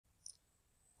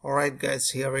Alright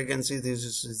guys, here we can see this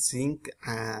is Zinc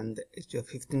and it's a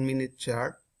 15-minute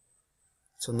chart.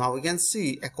 So now we can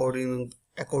see according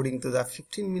to the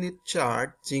 15-minute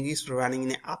chart, Zinc is running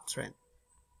in an uptrend.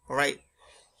 Alright,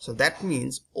 so that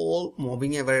means all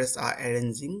moving averages are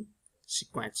arranging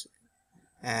sequentially.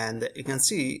 And you can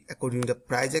see according to the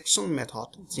price action method,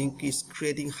 Zinc is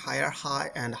creating higher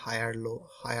high and higher low,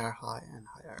 higher high and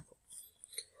higher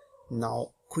low.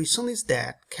 Now question is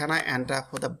that, can I enter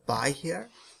for the buy here?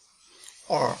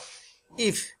 Or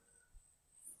if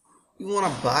you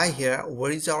want to buy here,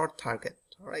 where is our target?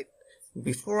 Alright,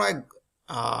 before I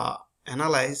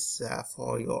analyze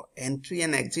for your entry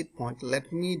and exit point,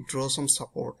 let me draw some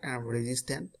support and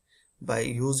resistance by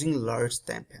using large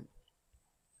time frame.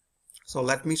 So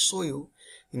let me show you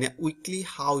in a weekly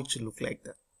how it should look like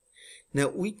that. In a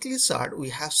weekly chart, we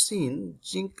have seen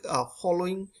Zinc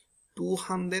following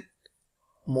 200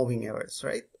 moving average,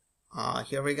 right?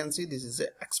 Here we can see this is an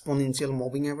exponential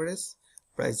moving average.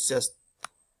 Price just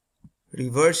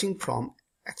reversing from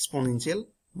exponential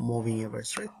moving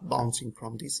average, right? Bouncing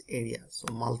from this area.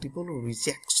 So multiple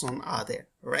rejection are there,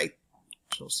 right?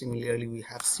 So similarly we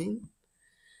have seen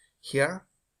here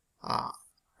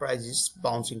price is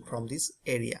bouncing from this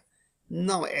area.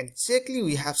 Now exactly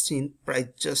we have seen price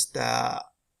just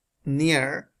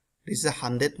near this is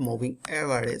 100 moving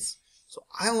average. So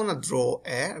I want to draw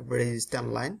a resistance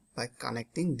line by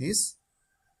connecting this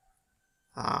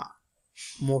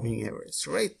moving average,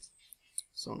 right?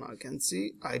 So now you can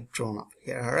see I drawn up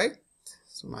here, right?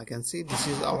 So now you can see this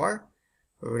is our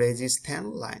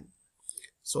resistance line.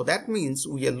 So that means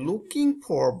we are looking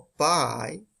for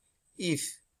buy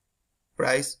if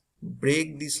price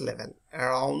break this level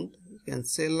around, you can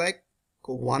say like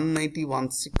 190,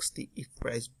 160 if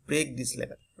price break this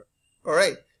level. All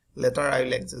right, later I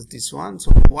will adjust this one.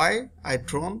 So why I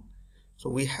drawn? So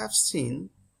we have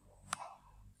seen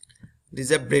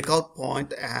this is a breakout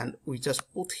point and we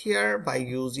just put here by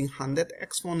using 100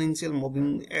 exponential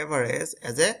moving average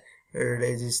as a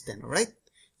resistance, right?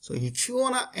 So if you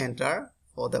wanna enter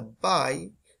for the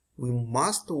buy, we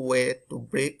must wait to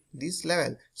break this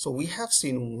level. So we have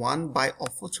seen one buy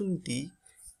opportunity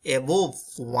above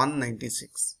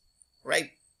 196,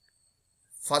 right?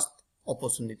 First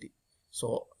opportunity.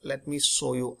 So let me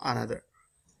show you another.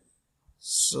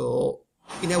 So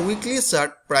in a weekly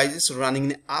chart, price is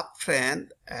running an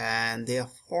uptrend and they are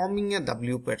forming a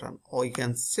W pattern, or you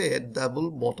can say double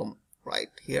bottom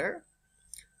right here,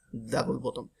 double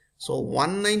bottom. So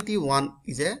 191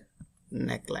 is a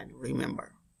neckline,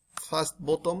 remember, first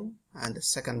bottom and the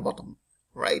second bottom,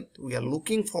 right? We are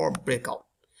looking for breakout.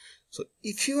 So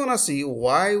if you want to see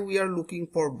why we are looking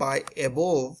for buy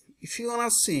above, if you want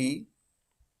to see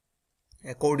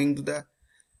according to the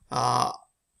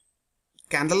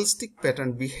candlestick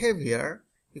pattern behavior,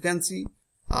 you can see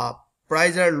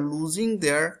price are losing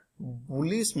their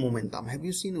bullish momentum. Have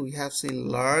you seen? We have seen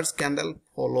large candle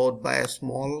followed by a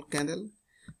small candle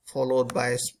followed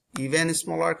by even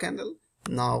smaller candle.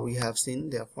 Now we have seen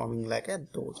they are forming like a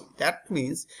doji. That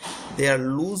means they are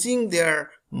losing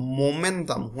their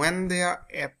momentum when they are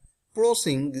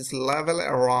approaching this level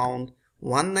around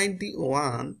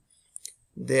 191.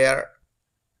 They are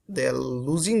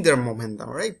losing their momentum,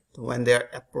 right? When they are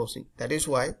approaching. That is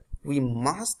why we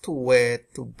must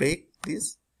wait to break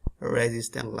this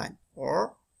resistance line,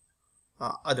 or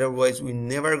otherwise we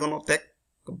never gonna take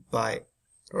buy,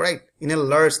 right? In a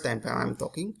large time frame I'm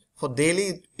talking. For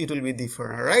daily it will be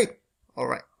different, right? All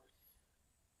right.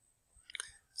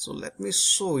 So let me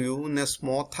show you in a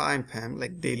small time frame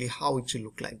like daily how it should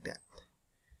look like that.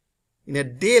 In a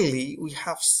daily we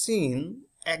have seen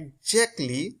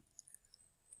exactly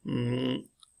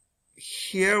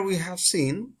here we have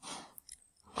seen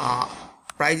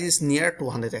price is near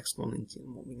 200 exponential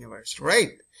moving average,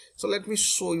 right? So let me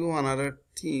show you another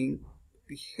thing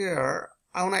here.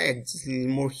 I want to adjust a little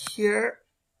more here.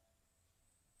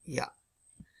 Yeah,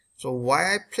 so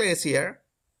why I place here?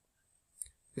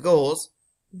 Because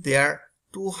there are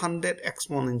 200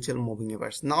 exponential moving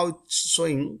average. Now it's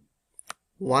showing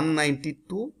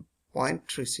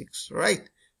 192.36, right?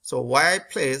 So why I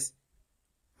place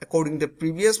according to the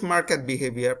previous market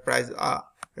behavior, price are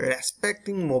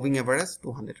respecting moving average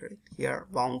 200, right? Here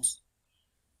bounce,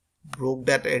 broke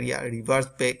that area, reverse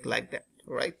back like that,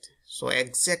 right? So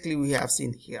exactly we have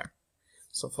seen here.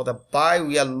 So for the buy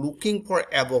we are looking for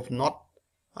above, not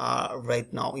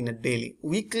right now in a daily.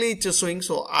 Weekly it's showing,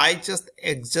 so I just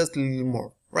adjust a little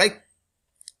more, right?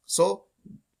 So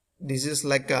this is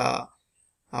like a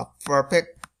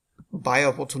perfect buy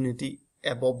opportunity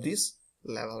above this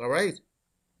level, right?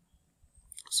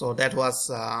 So that was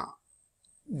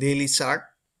daily chart.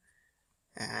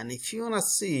 And if you wanna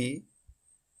see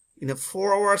in a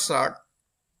 4-hour chart,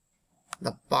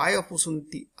 the buy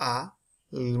opportunity are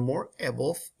a little more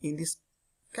above in this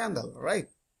candle, right?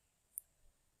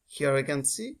 Here we can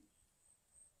see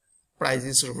price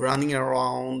is running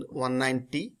around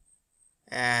 190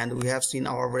 and we have seen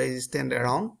our resistance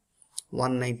around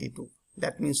 192.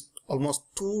 That means almost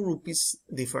 2 rupees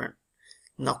different.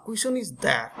 Now question is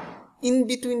that in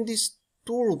between these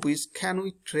 2 rupees can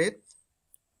we trade?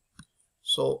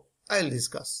 So I'll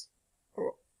discuss.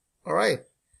 Alright,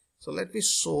 so let me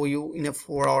show you in a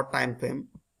 4-hour time frame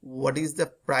what is the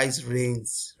price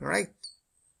range, right?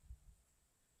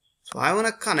 So I want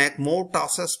to connect more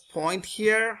touches point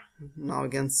here. Now you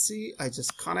can see I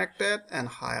just connected and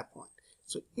higher point.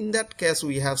 So in that case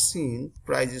we have seen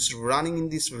price is running in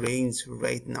this range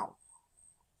right now,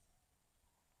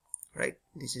 right?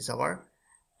 This is our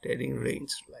trading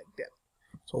range like that.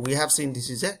 So we have seen this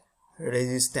is a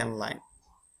resistance line,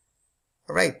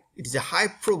 right? It is a high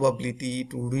probability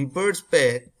to reverse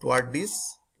back toward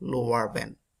this lower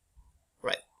band,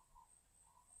 right?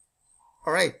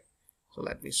 All right, so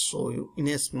let me show you in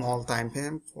a small time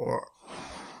frame for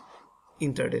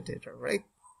intraday trader, right?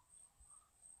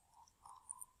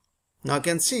 Now you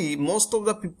can see most of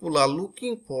the people are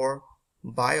looking for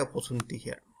buy opportunity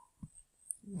here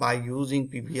by using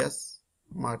previous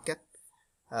market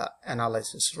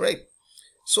analysis, right?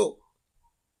 So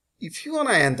if you want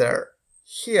to enter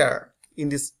here in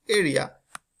this area,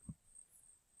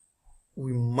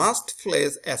 we must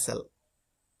place SL,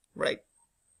 right?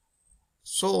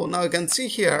 So now you can see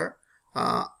here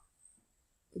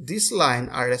this line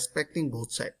are respecting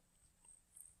both sides,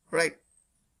 right?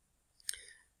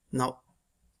 Now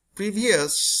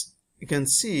previously you can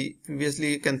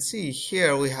see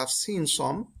here we have seen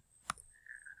some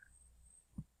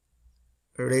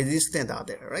resistance are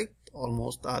there, right?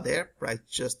 Almost are there. Price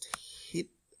just hit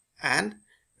and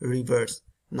reverse.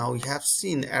 Now we have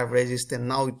seen a resistance.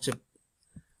 Now it's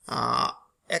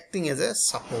acting as a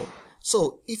support.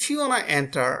 So if you wanna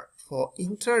enter for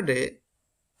intraday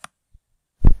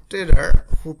trader,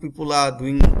 who people are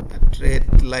doing a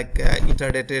trade like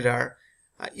intraday trader,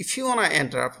 if you wanna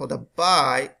enter for the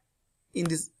buy in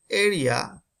this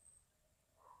area,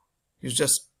 you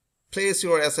just place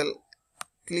your SL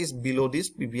at least below this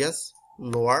previous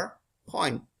lower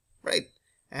point, right?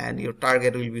 And your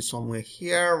target will be somewhere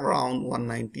here around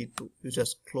 192. You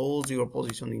just close your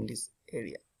position in this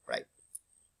area, right?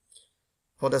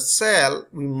 For the sell,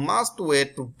 we must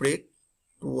wait to break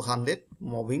 200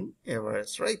 moving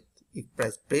average, right? If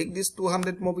price break this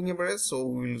 200 moving average, so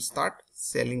we will start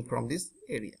selling from this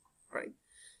area, right?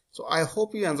 So I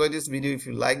hope you enjoyed this video. If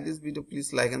you like this video,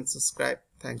 please like and subscribe.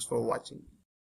 Thanks for watching.